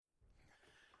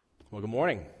Well, good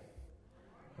morning.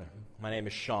 My name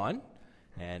is Sean,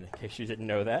 and in case you didn't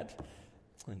know that,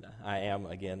 I am,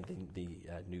 again, the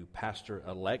new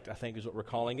pastor-elect, I think is what we're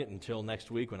calling it, until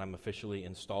next week when I'm officially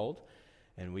installed,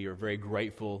 and we are very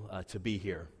grateful to be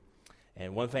here.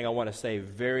 And one thing I want to say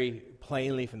very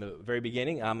plainly from the very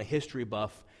beginning, I'm a history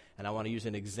buff, and I want to use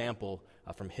an example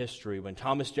from history. When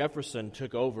Thomas Jefferson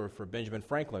took over for Benjamin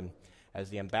Franklin as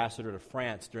the ambassador to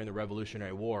France during the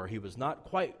Revolutionary War, he was not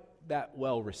quite that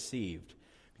well received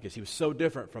because he was so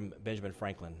different from Benjamin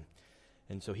Franklin.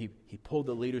 And so he pulled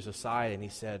the leaders aside and he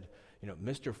said,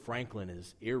 Mr. Franklin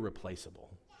is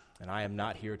irreplaceable, and I am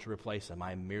not here to replace him.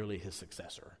 I am merely his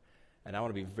successor. And I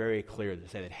want to be very clear to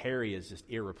say that Harry is just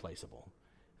irreplaceable,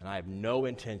 and I have no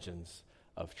intentions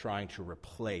of trying to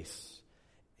replace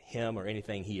him or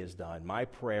anything he has done. My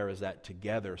prayer is that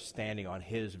together, standing on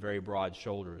his very broad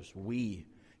shoulders, we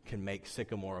can make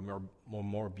Sycamore a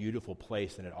more beautiful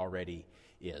place than it already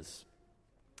is.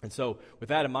 And so with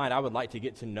that in mind, I would like to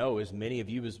get to know as many of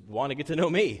you as want to get to know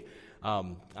me.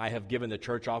 I have given the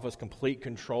church office complete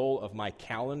control of my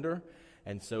calendar.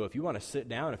 And so if you want to sit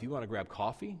down, if you want to grab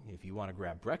coffee, if you want to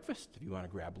grab breakfast, if you want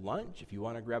to grab lunch, if you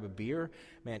want to grab a beer,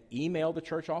 man, email the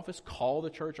church office, call the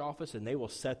church office, and they will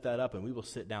set that up and we will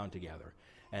sit down together.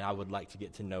 And I would like to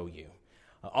get to know you.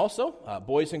 Also,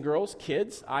 boys and girls,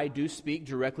 kids, I do speak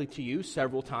directly to you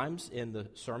several times in the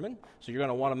sermon. So you're going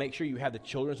to want to make sure you have the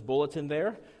children's bulletin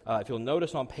there. If you'll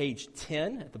notice on page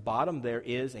 10 at the bottom, there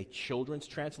is a children's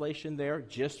translation there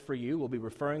just for you. We'll be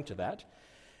referring to that.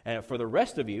 And for the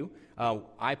rest of you,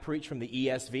 I preach from the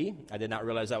ESV. I did not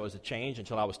realize that was a change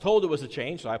until I was told it was a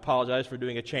change, so I apologize for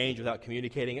doing a change without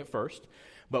communicating it first.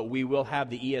 But we will have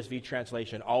the ESV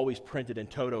translation always printed in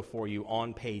toto for you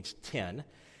on page 10.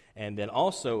 And then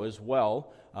also as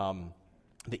well,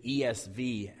 the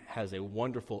ESV has a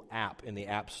wonderful app in the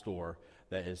App Store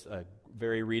that is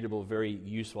very readable, very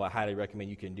useful. I highly recommend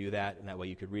you can do that, and that way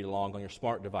you could read along on your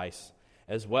smart device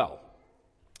as well.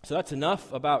 So that's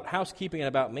enough about housekeeping and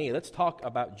about me. Let's talk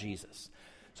about Jesus.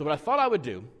 So what I thought I would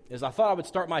do is I thought I would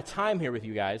start my time here with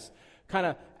you guys, kind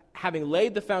of having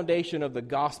laid the foundation of the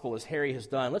gospel as Harry has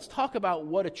done. Let's talk about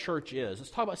what a church is. Let's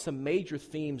talk about some major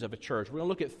themes of a church. We're going to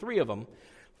look at three of them.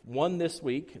 One this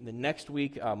week, and the next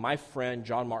week, my friend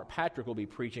John Mark Patrick will be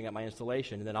preaching at my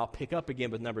installation, and then I'll pick up again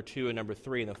with number 2 and number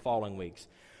 3 in the following weeks.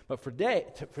 But for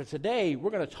today, we're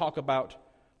going to talk about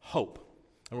hope,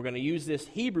 and we're going to use this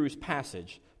Hebrews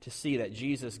passage to see that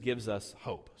Jesus gives us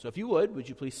hope. So if you would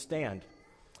you please stand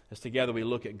as together we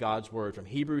look at God's word from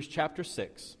Hebrews chapter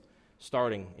 6,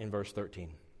 starting in verse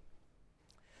 13.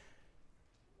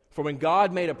 For when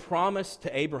God made a promise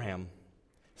to Abraham,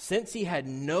 since he had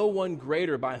no one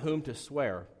greater by whom to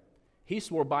swear, he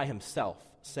swore by himself,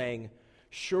 saying,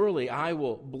 "Surely I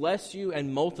will bless you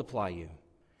and multiply you."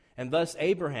 And thus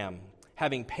Abraham,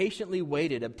 having patiently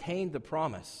waited, obtained the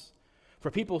promise. For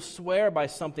people swear by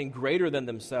something greater than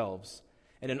themselves,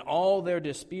 and in all their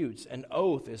disputes, an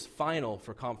oath is final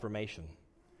for confirmation.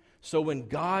 So when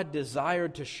God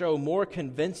desired to show more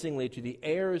convincingly to the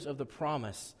heirs of the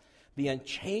promise the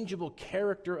unchangeable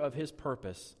character of his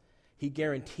purpose, he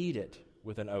guaranteed it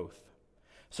with an oath,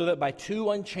 so that by two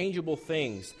unchangeable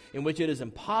things in which it is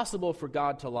impossible for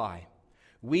God to lie,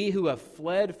 we who have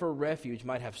fled for refuge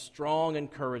might have strong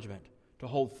encouragement to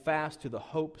hold fast to the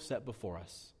hope set before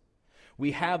us.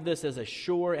 We have this as a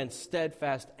sure and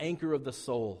steadfast anchor of the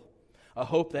soul, a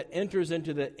hope that enters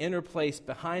into the inner place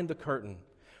behind the curtain,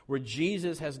 where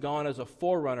Jesus has gone as a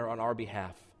forerunner on our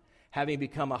behalf, having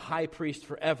become a high priest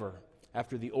forever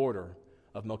after the order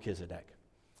of Melchizedek.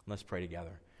 Let's pray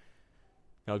together.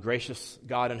 Now, gracious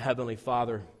God and Heavenly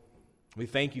Father, we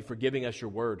thank you for giving us your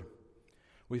word.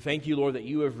 We thank you, Lord, that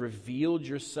you have revealed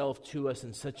yourself to us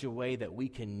in such a way that we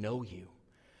can know you.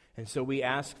 And so we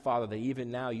ask, Father, that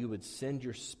even now you would send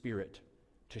your Spirit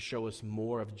to show us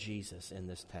more of Jesus in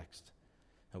this text.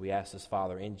 And we ask this,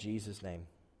 Father, in Jesus' name,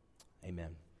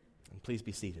 amen. And please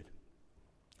be seated.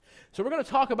 So we're going to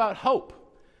talk about hope.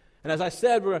 And as I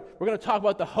said, we're going to talk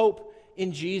about the hope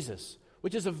in Jesus,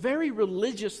 which is a very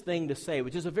religious thing to say,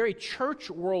 which is a very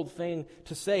church world thing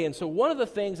to say. And so one of the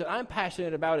things that I'm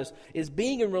passionate about is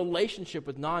being in relationship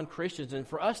with non-Christians and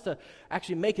for us to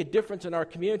actually make a difference in our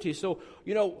community. So,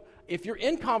 if you're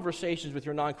in conversations with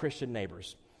your non-Christian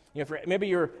neighbors, maybe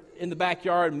you're in the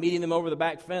backyard meeting them over the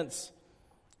back fence,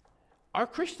 our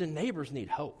Christian neighbors need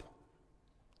hope.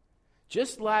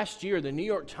 Just last year, the New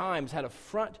York Times had a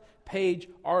front page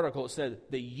article. It said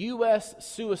the U.S.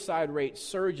 suicide rate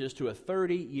surges to a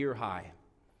 30-year high.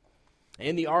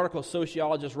 In the article,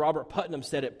 sociologist Robert Putnam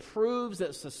said it proves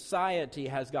that society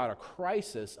has got a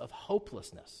crisis of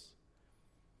hopelessness.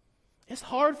 It's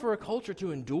hard for a culture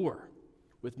to endure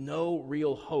with no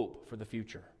real hope for the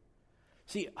future.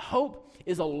 See, hope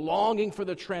is a longing for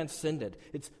the transcendent.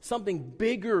 It's something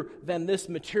bigger than this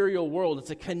material world. It's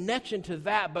a connection to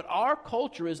that, but our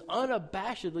culture is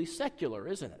unabashedly secular,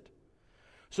 isn't it?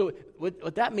 So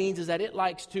what that means is that it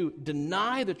likes to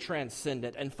deny the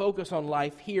transcendent and focus on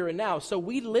life here and now. So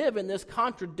we live in this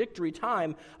contradictory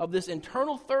time of this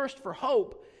internal thirst for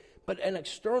hope, but an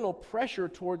external pressure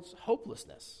towards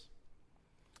hopelessness.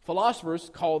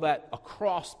 Philosophers call that a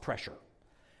cross pressure.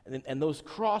 And those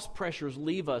cross pressures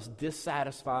leave us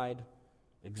dissatisfied,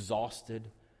 exhausted,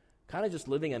 kind of just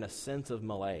living in a sense of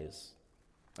malaise.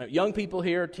 Young people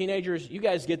here, teenagers, you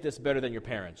guys get this better than your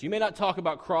parents. You may not talk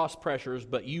about cross pressures,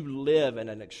 but you live in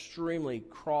an extremely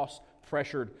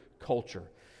cross-pressured culture.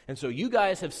 And so you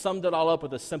guys have summed it all up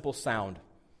with a simple sound.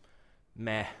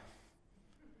 Meh.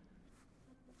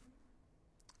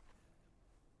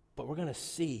 But we're going to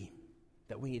see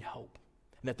that we need hope,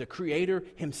 and that the Creator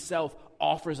Himself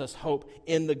offers us hope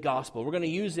in the gospel. We're going to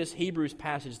use this Hebrews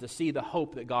passage to see the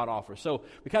hope that God offers. So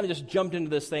we kind of just jumped into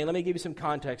this thing. Let me give you some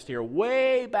context here.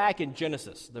 Way back in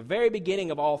Genesis, the very beginning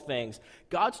of all things,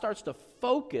 God starts to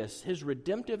focus His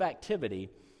redemptive activity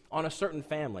on a certain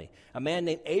family. A man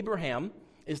named Abraham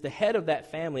is the head of that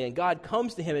family, and God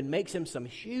comes to him and makes him some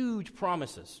huge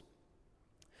promises.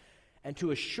 And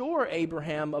to assure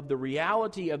Abraham of the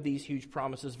reality of these huge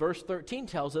promises, verse 13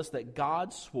 tells us that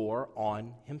God swore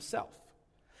on Himself.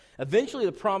 Eventually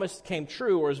the promise came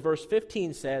true, or as verse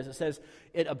 15 says,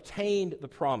 it obtained the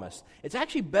promise. It's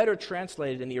actually better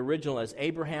translated in the original as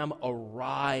Abraham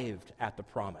arrived at the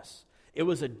promise. It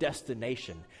was a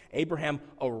destination. Abraham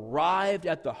arrived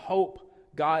at the hope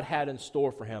God had in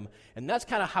store for him. And that's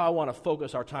kind of how I want to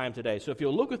focus our time today. So if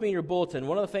you'll look with me in your bulletin,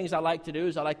 one of the things I like to do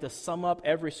is I like to sum up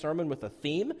every sermon with a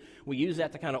theme. We use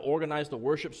that to kind of organize the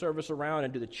worship service around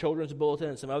and do the children's bulletin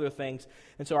and some other things.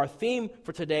 And so our theme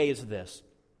for today is this: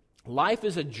 life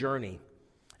is a journey,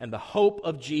 and the hope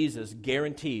of Jesus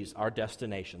guarantees our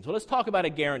destination. So let's talk about a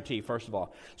guarantee, first of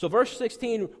all. So verse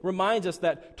 16 reminds us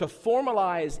that to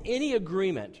formalize any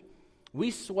agreement,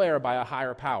 we swear by a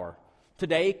higher power.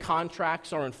 Today,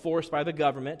 contracts are enforced by the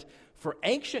government. For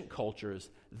ancient cultures,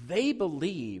 they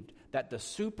believed that the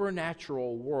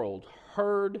supernatural world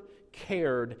heard,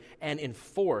 cared, and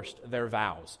enforced their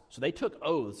vows. So they took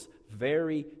oaths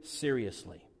very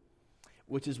seriously,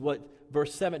 which is what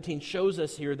verse 17 shows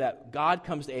us here, that God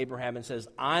comes to Abraham and says,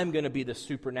 I'm going to be the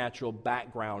supernatural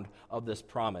background of this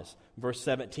promise. Verse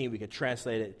 17, we could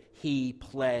translate it, He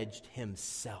pledged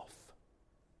Himself.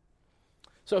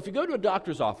 So if you go to a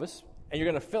doctor's office, and you're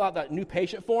going to fill out that new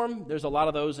patient form. There's a lot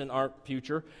of those in our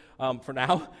future for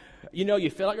now. You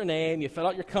fill out your name, you fill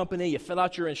out your company, you fill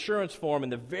out your insurance form, and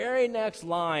the very next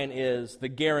line is the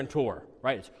guarantor,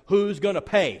 right? It's who's going to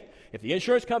pay. If the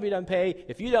insurance company doesn't pay,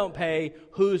 if you don't pay,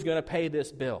 who's going to pay this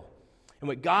bill? And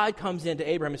when God comes into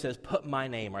Abraham and says, put my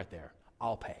name right there,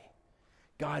 I'll pay.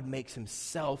 God makes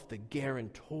Himself the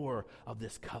guarantor of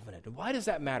this covenant. And why does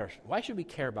that matter? Why should we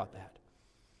care about that?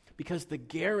 Because the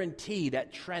guarantee,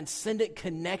 that transcendent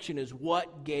connection, is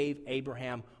what gave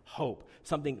Abraham hope,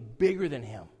 something bigger than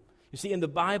him. You see, in the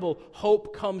Bible,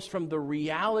 hope comes from the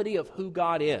reality of who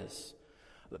God is.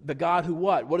 The God who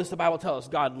what? What does the Bible tell us?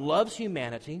 God loves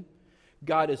humanity.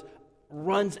 God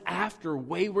runs after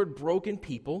wayward, broken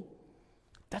people.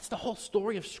 That's the whole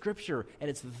story of Scripture. And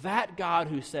it's that God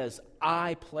who says,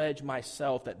 I pledge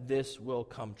myself that this will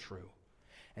come true.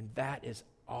 And that is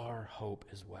our hope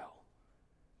as well.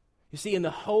 You see, in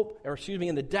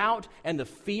the doubt and the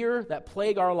fear that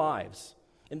plague our lives,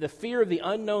 in the fear of the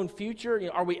unknown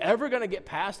future, are we ever going to get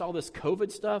past all this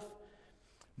COVID stuff?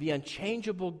 The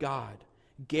unchangeable God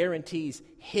guarantees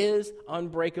His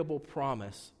unbreakable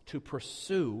promise to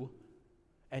pursue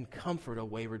and comfort a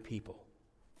wayward people.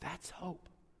 That's hope,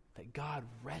 that God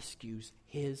rescues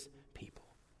His people.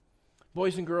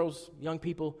 Boys and girls, young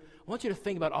people, I want you to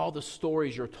think about all the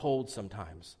stories you're told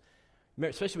sometimes.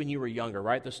 Especially when you were younger,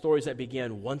 right? The stories that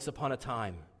begin once upon a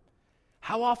time.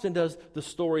 How often does the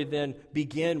story then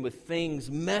begin with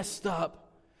things messed up,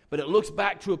 but it looks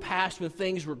back to a past when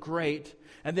things were great,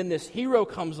 and then this hero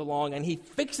comes along and he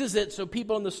fixes it so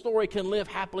people in the story can live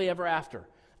happily ever after?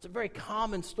 It's a very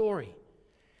common story.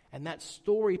 And that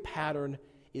story pattern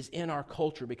is in our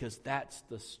culture because that's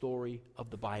the story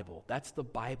of the Bible. That's the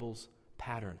Bible's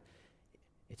pattern.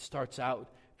 It starts out,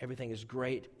 everything is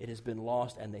great, it has been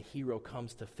lost, and the hero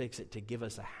comes to fix it, to give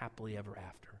us a happily ever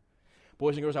after.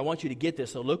 Boys and girls, I want you to get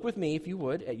this. So look with me, if you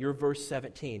would, at your verse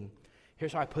 17.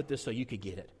 Here's how I put this so you could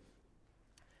get it.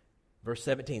 Verse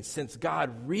 17, since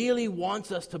God really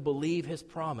wants us to believe His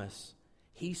promise,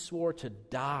 He swore to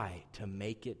die to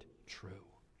make it true.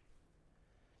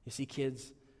 You see,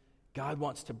 kids, God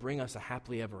wants to bring us a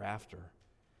happily ever after,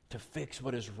 to fix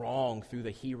what is wrong through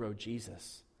the hero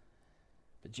Jesus.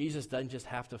 But Jesus doesn't just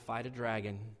have to fight a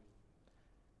dragon.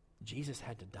 Jesus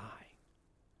had to die.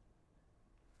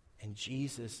 And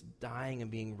Jesus dying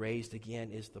and being raised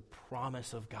again is the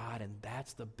promise of God, and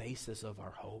that's the basis of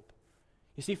our hope.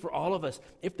 You see, for all of us,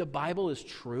 if the Bible is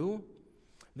true,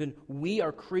 then we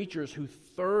are creatures who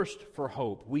thirst for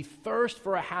hope. We thirst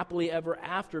for a happily ever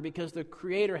after because the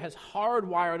Creator has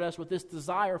hardwired us with this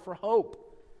desire for hope.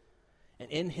 And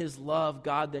in His love,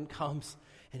 God then comes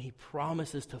and He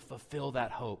promises to fulfill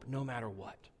that hope no matter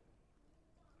what.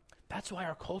 That's why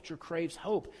our culture craves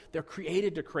hope. They're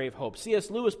created to crave hope. C.S.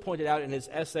 Lewis pointed out in his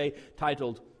essay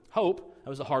titled Hope, that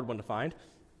was a hard one to find,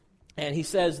 and he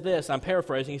says this, I'm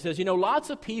paraphrasing, he says, lots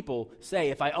of people say,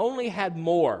 if I only had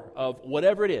more of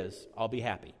whatever it is, I'll be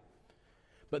happy.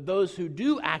 But those who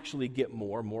do actually get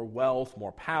more wealth,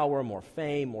 more power, more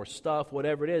fame, more stuff,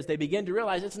 whatever it is, they begin to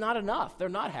realize it's not enough. They're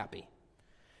not happy.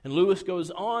 And Lewis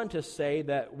goes on to say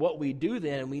that what we do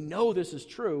then, and we know this is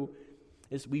true,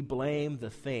 is we blame the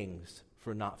things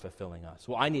for not fulfilling us.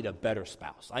 Well, I need a better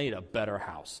spouse. I need a better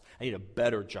house. I need a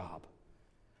better job.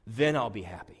 Then I'll be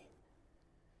happy.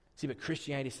 See, but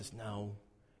Christianity says, no,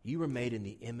 you were made in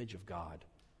the image of God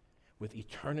with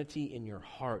eternity in your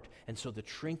heart, and so the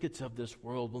trinkets of this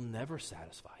world will never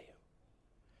satisfy you.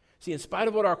 See, in spite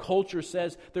of what our culture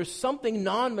says, there's something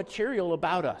non-material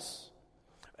about us.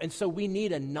 And so we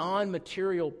need a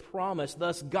non-material promise.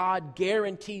 Thus, God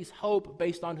guarantees hope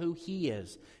based on who He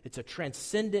is. It's a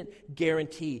transcendent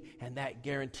guarantee, and that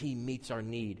guarantee meets our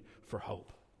need for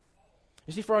hope.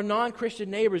 You see, for our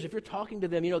non-Christian neighbors, if you're talking to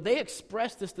them, they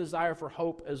express this desire for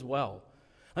hope as well.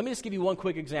 Let me just give you one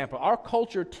quick example. Our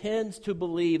culture tends to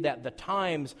believe that the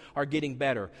times are getting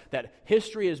better, that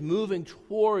history is moving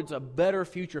towards a better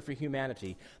future for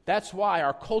humanity. That's why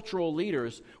our cultural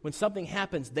leaders, when something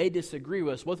happens, they disagree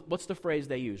with us. What's the phrase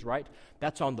they use, right?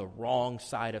 That's on the wrong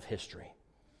side of history.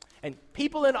 And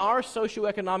people in our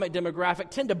socioeconomic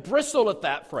demographic tend to bristle at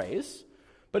that phrase,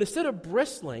 but instead of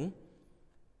bristling,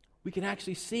 we can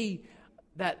actually see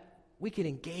that we can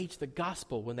engage the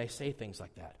gospel when they say things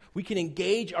like that. We can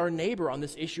engage our neighbor on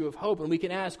this issue of hope, and we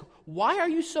can ask, why are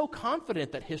you so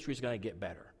confident that history is going to get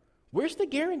better? Where's the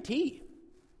guarantee?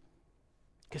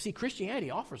 Because, see,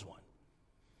 Christianity offers one.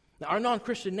 Now, our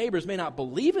non-Christian neighbors may not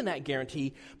believe in that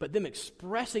guarantee, but them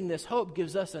expressing this hope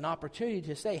gives us an opportunity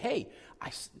to say, hey,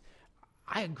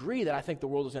 I agree that I think the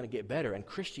world is going to get better, and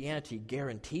Christianity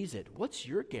guarantees it. What's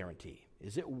your guarantee?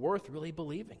 Is it worth really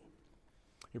believing?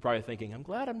 You're probably thinking, I'm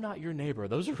glad I'm not your neighbor.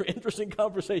 Those are interesting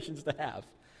conversations to have.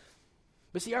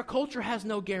 But see, our culture has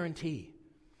no guarantee.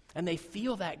 And they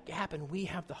feel that gap, and we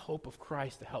have the hope of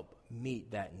Christ to help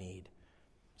meet that need.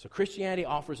 So Christianity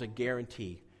offers a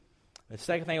guarantee. The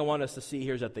second thing I want us to see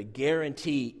here is that the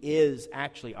guarantee is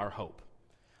actually our hope.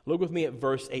 Look with me at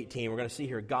verse 18. We're going to see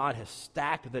here God has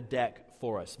stacked the deck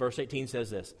for us. Verse 18 says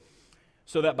this,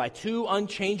 so that by two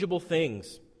unchangeable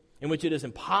things in which it is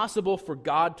impossible for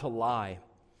God to lie,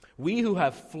 we who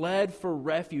have fled for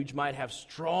refuge might have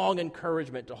strong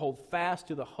encouragement to hold fast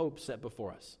to the hope set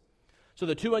before us. So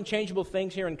the two unchangeable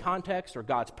things here in context are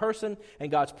God's person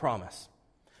and God's promise.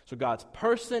 So God's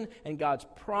person and God's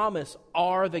promise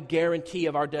are the guarantee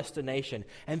of our destination,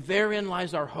 and therein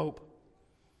lies our hope.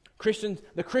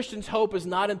 The Christian's hope is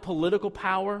not in political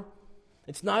power.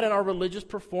 It's not in our religious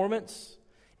performance.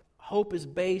 Hope is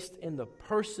based in the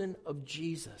person of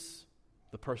Jesus,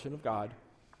 the person of God,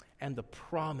 and the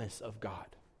promise of God,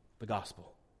 the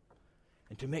gospel.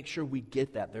 And to make sure we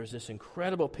get that, there's this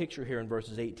incredible picture here in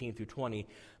verses 18 through 20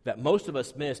 that most of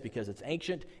us miss because it's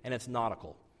ancient and it's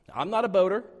nautical. Now, I'm not a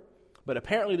boater, but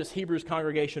apparently this Hebrews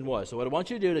congregation was. So what I want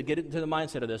you to do to get into the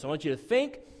mindset of this, I want you to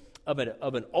think of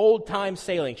an old-time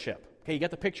sailing ship. Okay, you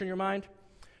got the picture in your mind?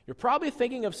 You're probably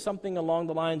thinking of something along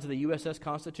the lines of the USS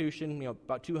Constitution,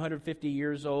 about 250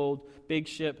 years old, big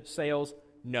ship, sails.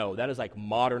 No, that is like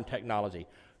modern technology.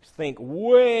 Think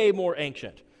way more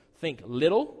ancient. Think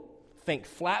little, think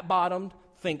flat-bottomed,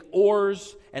 think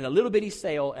oars, and a little bitty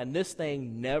sail, and this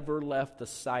thing never left the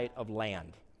sight of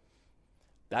land.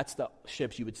 That's the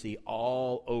ships you would see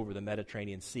all over the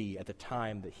Mediterranean Sea at the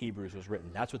time that Hebrews was written.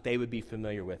 That's what they would be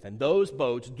familiar with. And those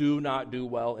boats do not do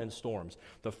well in storms.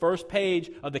 The first page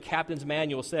of the captain's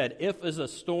manual said, if is a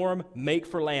storm, make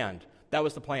for land. That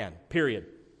was the plan, period.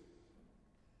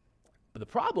 But the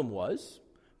problem was,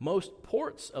 most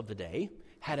ports of the day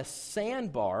had a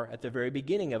sandbar at the very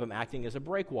beginning of them acting as a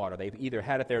breakwater. They either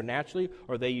had it there naturally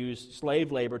or they used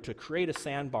slave labor to create a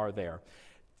sandbar there.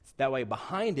 That way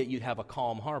behind it you'd have a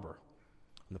calm harbor.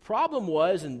 And the problem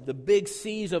was, in the big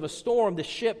seas of a storm, the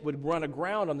ship would run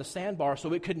aground on the sandbar,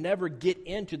 so it could never get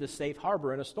into the safe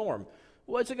harbor in a storm.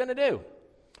 What's it going to do?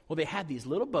 Well, they had these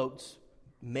little boats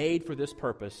made for this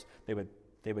purpose. A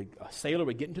sailor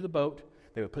would get into the boat,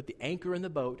 they would put the anchor in the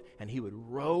boat, and he would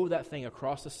row that thing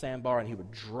across the sandbar, and he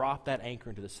would drop that anchor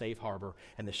into the safe harbor,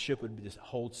 and the ship would just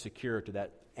hold secure to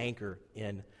that anchor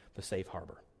in the safe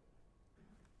harbor.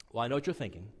 Well, I know what you're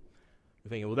thinking. You're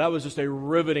thinking, well, that was just a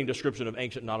riveting description of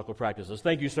ancient nautical practices.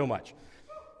 Thank you so much.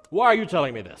 Why are you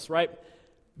telling me this, right?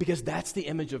 Because that's the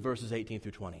image of verses 18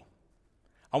 through 20.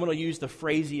 I'm going to use the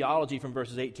phraseology from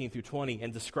verses 18 through 20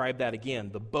 and describe that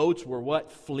again. The boats were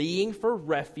what? Fleeing for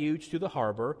refuge to the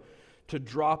harbor to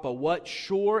drop a what?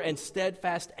 Sure and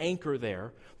steadfast anchor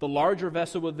there. The larger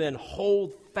vessel would then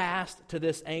hold fast to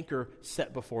this anchor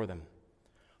set before them.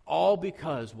 All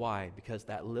because, why? Because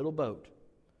that little boat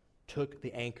took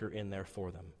the anchor in there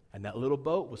for them. And that little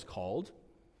boat was called,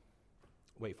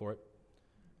 wait for it,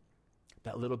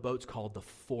 that little boat's called the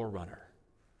Forerunner,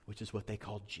 which is what they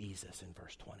called Jesus in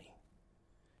verse 20.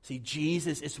 See,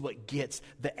 Jesus is what gets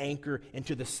the anchor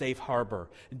into the safe harbor.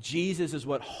 Jesus is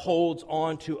what holds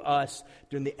on to us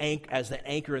during as the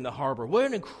anchor in the harbor. What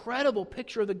an incredible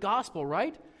picture of the gospel,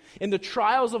 right? In the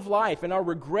trials of life, in our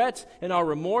regrets, in our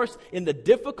remorse, in the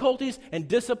difficulties and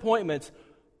disappointments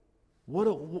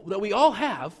that we all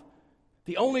have,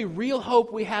 the only real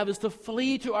hope we have is to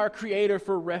flee to our Creator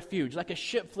for refuge, like a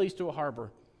ship flees to a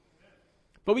harbor.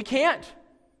 But we can't,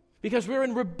 because we're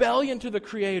in rebellion to the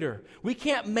Creator. We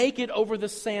can't make it over the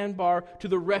sandbar to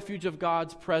the refuge of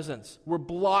God's presence. We're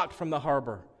blocked from the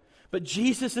harbor. But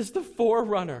Jesus is the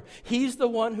forerunner. He's the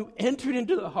one who entered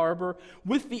into the harbor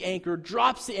with the anchor,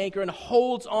 drops the anchor, and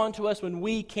holds on to us when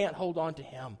we can't hold on to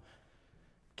Him,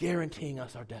 guaranteeing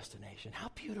us our destination. How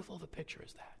beautiful of a picture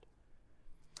is that?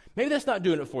 Maybe that's not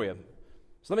doing it for you.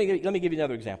 So let me give you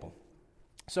another example.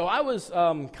 So I was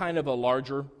kind of a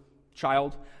larger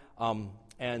child,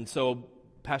 and so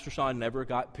Pastor Sean never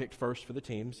got picked first for the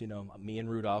teams. You know, me and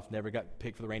Rudolph never got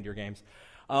picked for the reindeer games,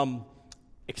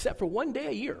 except for one day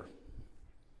a year,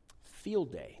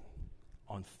 field day.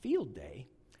 On field day,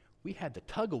 we had the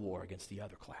tug of war against the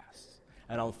other class.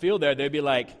 And on field day, they'd be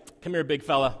like, "Come here, big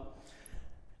fella."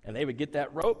 And they would get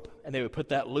that rope, and they would put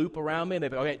that loop around me, and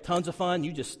they'd be, "Okay, tons of fun.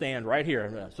 You just stand right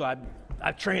here." So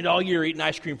I've trained all year eating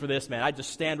ice cream for this, man. I just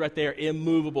stand right there,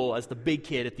 immovable, as the big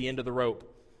kid at the end of the rope.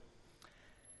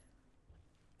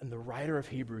 And the writer of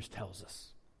Hebrews tells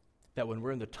us that when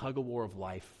we're in the tug-of-war of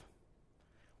life,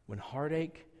 when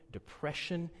heartache,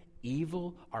 depression,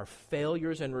 evil, our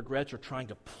failures and regrets are trying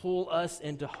to pull us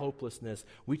into hopelessness,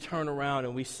 we turn around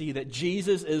and we see that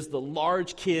Jesus is the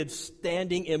large kid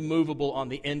standing immovable on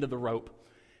the end of the rope.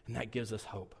 And that gives us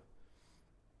hope.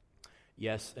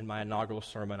 Yes, in my inaugural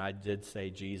sermon, I did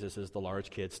say Jesus is the large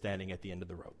kid standing at the end of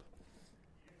the rope.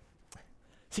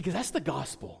 See, because that's the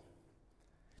gospel.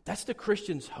 That's the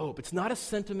Christian's hope. It's not a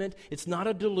sentiment. It's not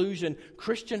a delusion.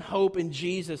 Christian hope in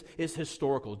Jesus is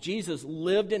historical. Jesus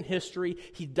lived in history.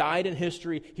 He died in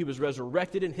history. He was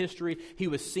resurrected in history. He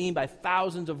was seen by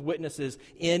thousands of witnesses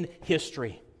in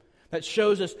history. That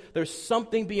shows us there's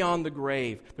something beyond the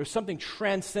grave. There's something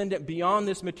transcendent beyond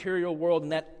this material world,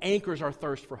 and that anchors our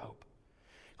thirst for hope.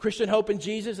 Christian hope in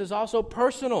Jesus is also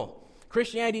personal.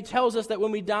 Christianity tells us that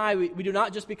when we die, we do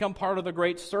not just become part of the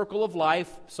great circle of life.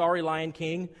 Sorry, Lion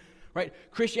King. Right?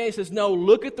 Christianity says, no,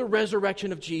 look at the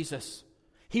resurrection of Jesus.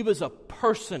 He was a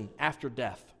person after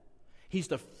death. He's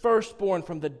the firstborn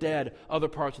from the dead, other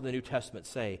parts of the New Testament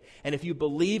say. And if you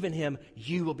believe in Him,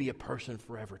 you will be a person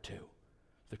forever too.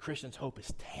 The Christian's hope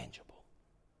is tangible.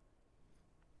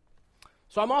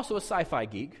 So I'm also a sci-fi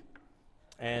geek.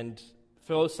 And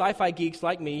for those sci-fi geeks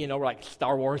like me, we're like,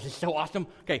 Star Wars is so awesome.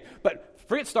 Okay, but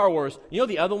forget Star Wars. You know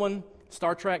the other one,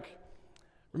 Star Trek?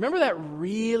 Remember that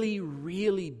really,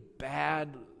 really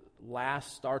bad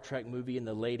last Star Trek movie in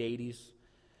the late 80s?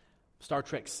 Star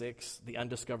Trek VI, The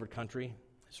Undiscovered Country?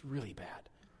 It's really bad.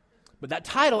 But that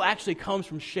title actually comes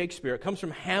from Shakespeare. It comes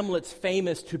from Hamlet's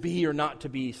famous to be or not to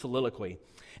be soliloquy.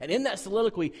 And in that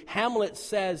soliloquy, Hamlet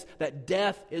says that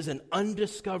death is an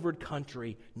undiscovered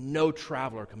country no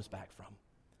traveler comes back from.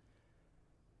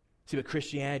 See, but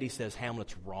Christianity says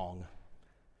Hamlet's wrong.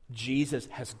 Jesus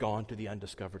has gone to the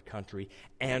undiscovered country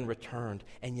and returned,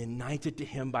 and united to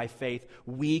Him by faith,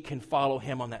 we can follow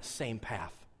Him on that same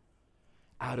path,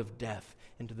 out of death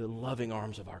into the loving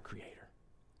arms of our Creator.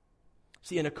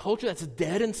 See, in a culture that's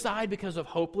dead inside because of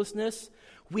hopelessness,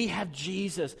 we have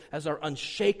Jesus as our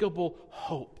unshakable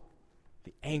hope,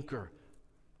 the anchor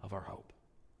of our hope.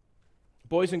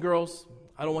 Boys and girls,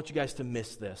 I don't want you guys to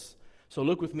miss this. So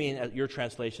look with me at your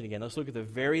translation again. Let's look at the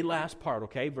very last part,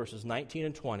 okay? Verses 19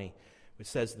 and 20, which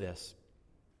says this.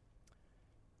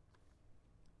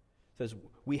 It says,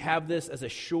 we have this as a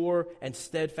sure and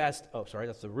steadfast... Oh, sorry,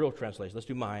 that's the real translation. Let's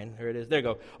do mine. Here it is. There you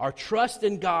go. Our trust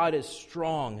in God is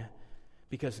strong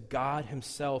because God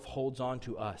himself holds on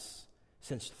to us,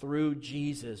 since through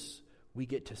Jesus we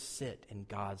get to sit in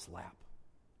God's lap.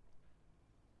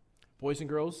 Boys and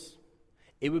girls,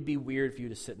 it would be weird for you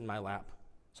to sit in my lap.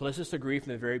 So let's just agree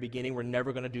from the very beginning we're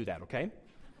never going to do that, okay?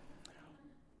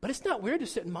 But it's not weird to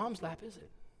sit in mom's lap, is it?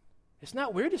 It's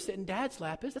not weird to sit in dad's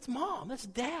lap, is it? That's mom, that's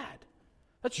dad.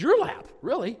 That's your lap,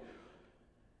 really.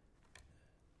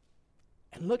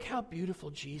 And look how beautiful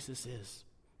Jesus is.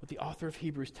 What the author of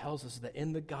Hebrews tells us is that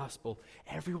in the gospel,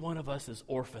 every one of us is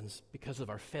orphans because of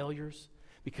our failures,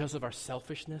 because of our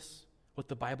selfishness, what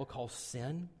the Bible calls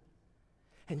sin.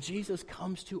 And Jesus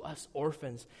comes to us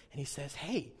orphans and he says,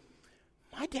 hey,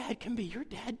 my dad can be your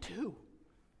dad too.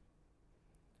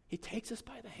 He takes us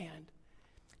by the hand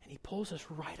and he pulls us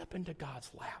right up into God's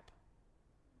lap.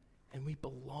 And we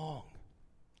belong.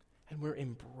 And we're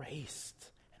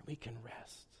embraced. And we can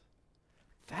rest.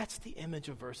 That's the image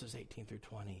of verses 18 through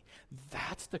 20.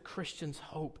 That's the Christian's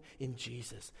hope in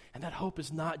Jesus. And that hope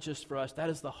is not just for us. That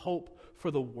is the hope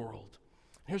for the world.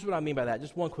 Here's what I mean by that.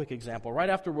 Just one quick example. Right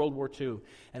after World War II,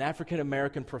 an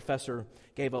African-American professor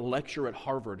gave a lecture at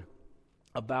Harvard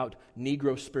about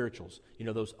Negro spirituals. You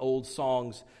know, those old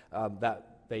songs that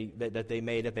they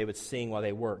made that they would sing while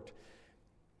they worked.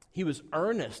 He was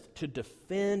earnest to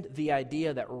defend the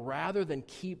idea that rather than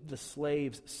keep the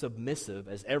slaves submissive,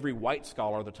 as every white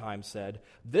scholar of the time said,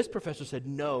 this professor said,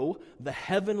 no, the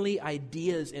heavenly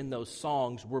ideas in those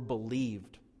songs were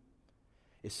believed,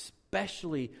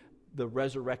 especially the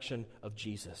resurrection of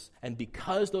Jesus. And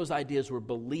because those ideas were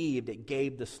believed, it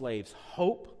gave the slaves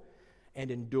hope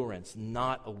and endurance,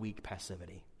 not a weak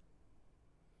passivity.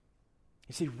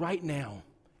 You see, right now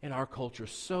in our culture,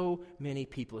 so many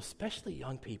people, especially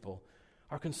young people,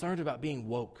 are concerned about being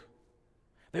woke.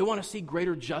 They want to see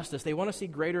greater justice. They want to see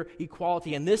greater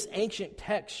equality. And this ancient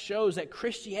text shows that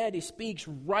Christianity speaks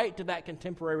right to that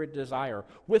contemporary desire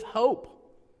with hope.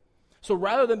 So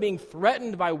rather than being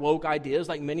threatened by woke ideas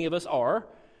like many of us are,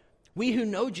 we who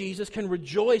know Jesus can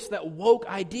rejoice that woke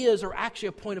ideas are actually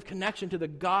a point of connection to the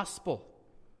gospel.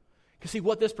 Because see,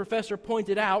 what this professor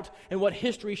pointed out and what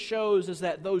history shows is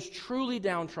that those truly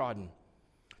downtrodden,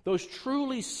 those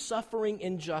truly suffering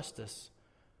injustice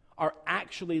are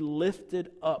actually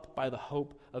lifted up by the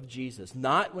hope of Jesus.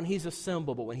 Not when he's a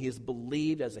symbol, but when he is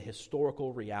believed as a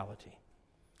historical reality.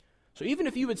 So even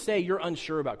if you would say you're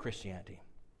unsure about Christianity,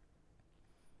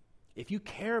 if you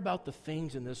care about the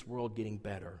things in this world getting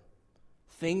better,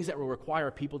 things that will require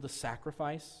people to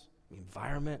sacrifice, the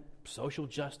environment, social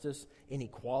justice,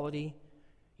 inequality,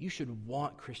 you should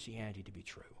want Christianity to be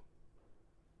true.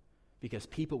 Because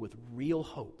people with real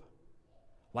hope,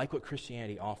 like what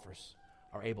Christianity offers,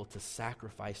 are able to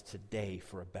sacrifice today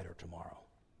for a better tomorrow.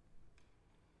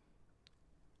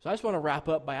 So I just want to wrap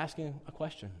up by asking a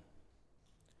question.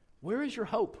 Where is your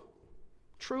hope?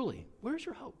 Truly, where's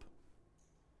your hope?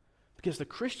 Because the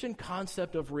Christian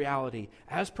concept of reality,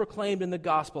 as proclaimed in the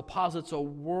gospel, posits a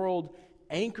world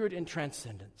anchored in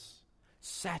transcendence,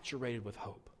 saturated with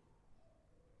hope.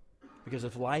 Because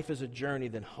if life is a journey,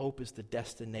 then hope is the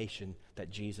destination that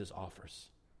Jesus offers.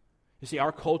 You see,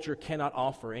 our culture cannot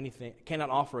offer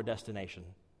a destination.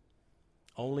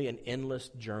 Only an endless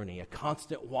journey, a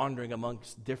constant wandering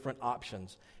amongst different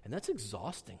options. And that's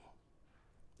exhausting.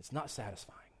 It's not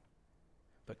satisfying.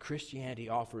 But Christianity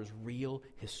offers real,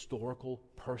 historical,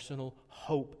 personal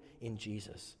hope in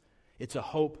Jesus. It's a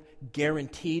hope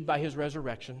guaranteed by his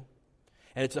resurrection,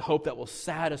 and it's a hope that will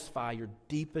satisfy your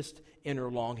deepest inner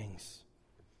longings.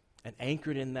 And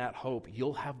anchored in that hope,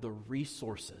 you'll have the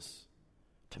resources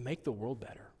to make the world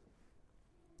better.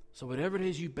 So whatever it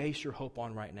is you base your hope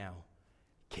on right now,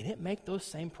 can it make those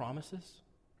same promises?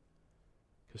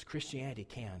 Because Christianity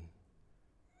can,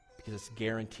 because it's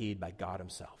guaranteed by God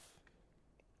himself.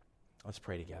 Let's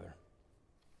pray together.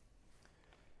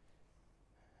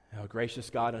 Oh,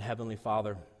 gracious God and Heavenly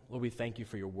Father, Lord, we thank you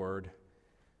for your word.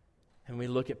 And we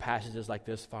look at passages like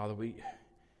this, Father,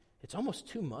 it's almost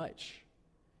too much.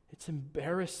 It's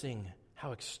embarrassing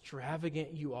how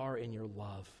extravagant you are in your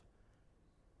love.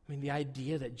 I mean, the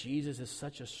idea that Jesus is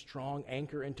such a strong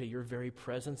anchor into your very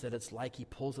presence that it's like he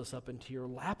pulls us up into your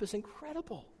lap is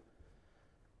incredible.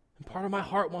 And part of my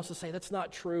heart wants to say that's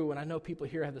not true, and I know people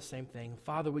here have the same thing.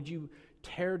 Father, would you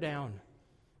tear down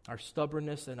our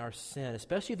stubbornness and our sin,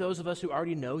 especially those of us who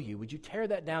already know you? Would you tear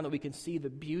that down that we can see the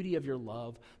beauty of your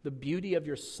love, the beauty of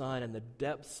your Son, and the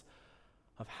depths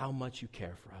of how much you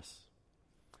care for us?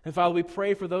 And Father, we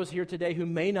pray for those here today who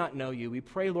may not know you. We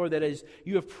pray, Lord, that as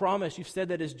you have promised, you've said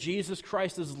that as Jesus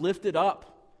Christ is lifted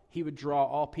up, he would draw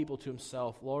all people to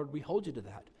himself. Lord, we hold you to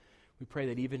that. We pray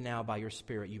that even now by your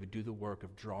Spirit you would do the work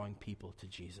of drawing people to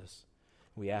Jesus.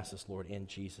 We ask this, Lord, in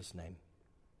Jesus' name.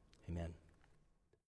 Amen.